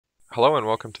Hello and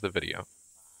welcome to the video.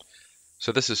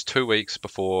 So this is 2 weeks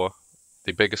before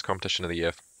the biggest competition of the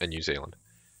year in New Zealand.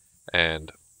 And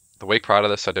the week prior to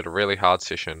this I did a really hard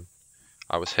session.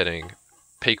 I was hitting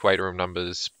peak weight room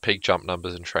numbers, peak jump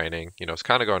numbers in training. It's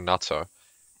kind of going nutso.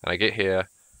 And I get here,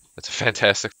 it's a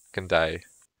fantastic fucking day.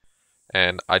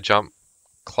 And I jump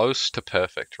close to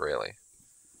perfect, really.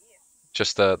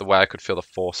 Just the way I could feel the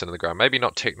force into the ground. Maybe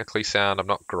not technically sound, I'm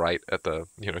not great at the,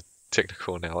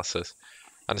 technical analysis.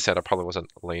 I understand I probably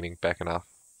wasn't leaning back enough,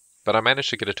 but I managed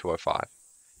to get a 205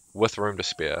 with room to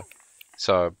spare.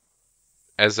 So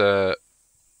as a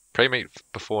pre-meet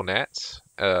before Nats,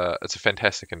 it's a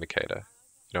fantastic indicator.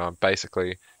 I'm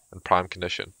basically in prime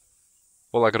condition.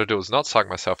 All I got to do is not suck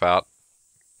myself out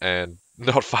and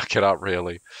not fuck it up,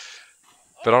 really.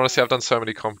 But honestly, I've done so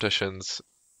many competitions,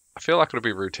 I feel like it'll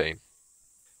be routine.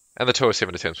 And the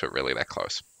 207 attempts weren't really that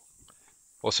close.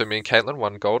 Also, me and Caitlin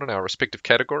won gold in our respective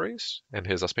categories, and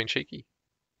here's us being cheeky.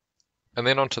 And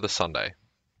then on to the Sunday,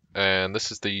 and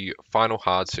this is the final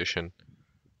hard session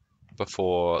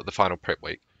before the final prep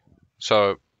week.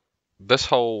 So this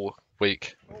whole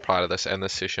week prior to this and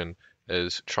this session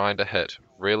is trying to hit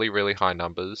really, really high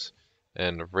numbers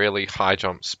in really high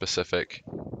jump specific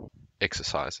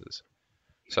exercises.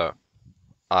 So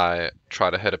I try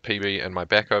to hit a PB in my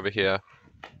back over here.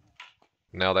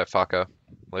 Nail that fucker.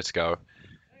 Let's go.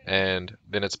 And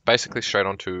then it's basically straight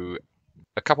on to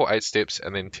a couple 8 steps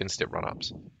and then 10-step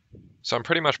run-ups. So I'm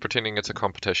pretty much pretending it's a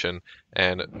competition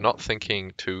and not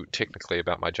thinking too technically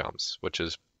about my jumps, which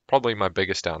is probably my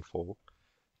biggest downfall.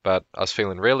 But I was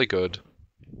feeling really good.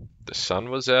 The sun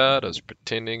was out. I was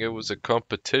pretending it was a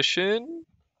competition.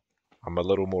 I'm a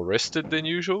little more rested than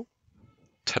usual.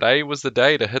 Today was the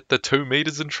day to hit the 2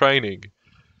 meters in training.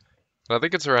 And I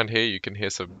think it's around here you can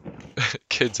hear some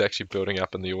kids actually building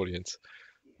up in the audience.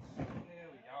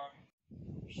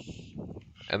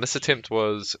 And this attempt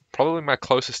was probably my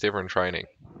closest ever in training.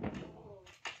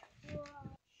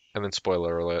 And then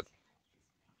spoiler alert,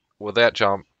 with that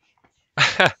jump,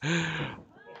 I've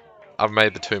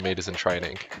made the 2 meters in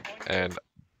training. And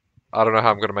I don't know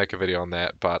how I'm going to make a video on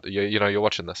that, but you're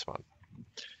watching this one.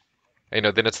 And,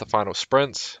 then it's the final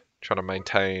sprints, trying to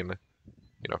maintain,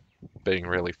 being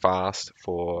really fast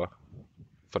for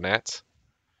Nats.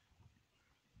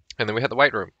 And then we hit the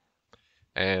weight room.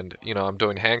 And, I'm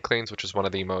doing hand cleans, which is one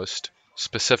of the most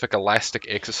specific elastic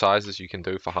exercises you can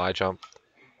do for high jump.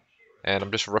 And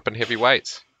I'm just ripping heavy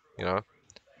weights,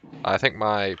 I think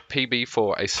my PB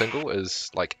for a single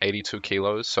is like 82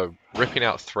 kilos, so ripping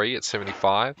out 3 at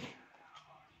 75.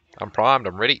 I'm primed,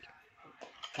 I'm ready.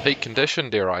 Peak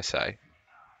condition, dare I say.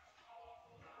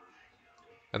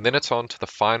 And then it's on to the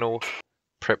final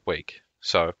prep week.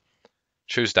 So,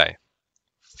 Tuesday,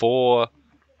 4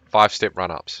 5-step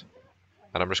run-ups.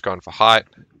 And I'm just going for height.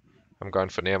 I'm going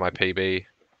for near my PB.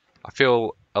 I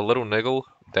feel a little niggle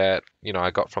that,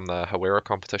 I got from the Hawera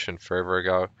competition forever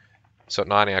ago. So at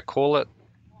 90 I call it.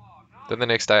 Then the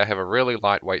next day I have a really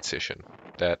lightweight session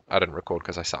that I didn't record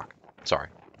because I suck. Sorry.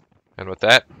 And with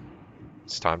that,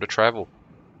 it's time to travel.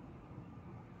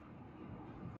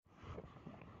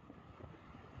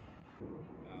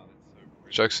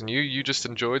 Jokes on you, you just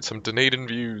enjoyed some Dunedin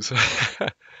views.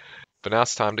 But now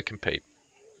it's time to compete.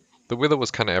 The weather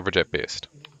was kind of average at best,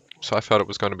 so I felt it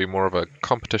was going to be more of a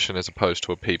competition as opposed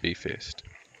to a PB fest.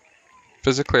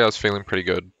 Physically I was feeling pretty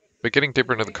good, but getting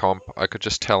deeper into the comp I could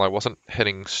just tell I wasn't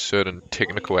hitting certain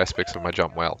technical aspects of my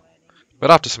jump well.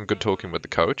 But after some good talking with the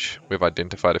coach, we've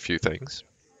identified a few things,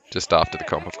 just after the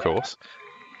comp of course.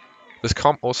 This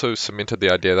comp also cemented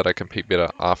the idea that I compete better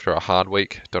after a hard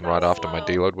week done right after my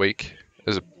deload week,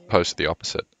 as opposed to the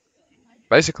opposite.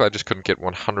 Basically I just couldn't get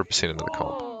 100% into the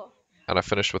comp. And I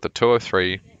finished with a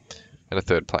 203 and a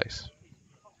 3rd place.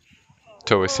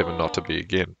 207 not to be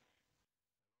again.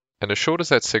 And as short as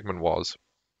that segment was,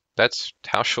 that's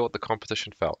how short the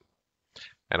competition felt.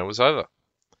 And it was over.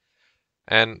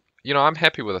 And, I'm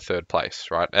happy with a 3rd place,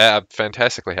 right? I'm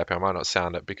fantastically happy. I might not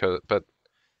sound it, but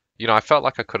I felt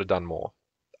like I could have done more.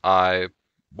 I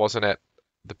wasn't at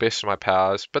the best of my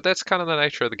powers, but that's kind of the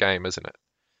nature of the game, isn't it?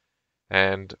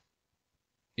 And,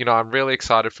 I'm really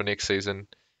excited for next season.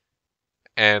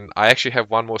 And I actually have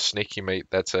one more sneaky meet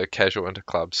that's a casual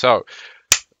interclub. So,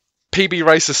 PB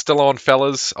race is still on,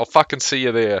 fellas. I'll fucking see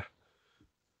you there.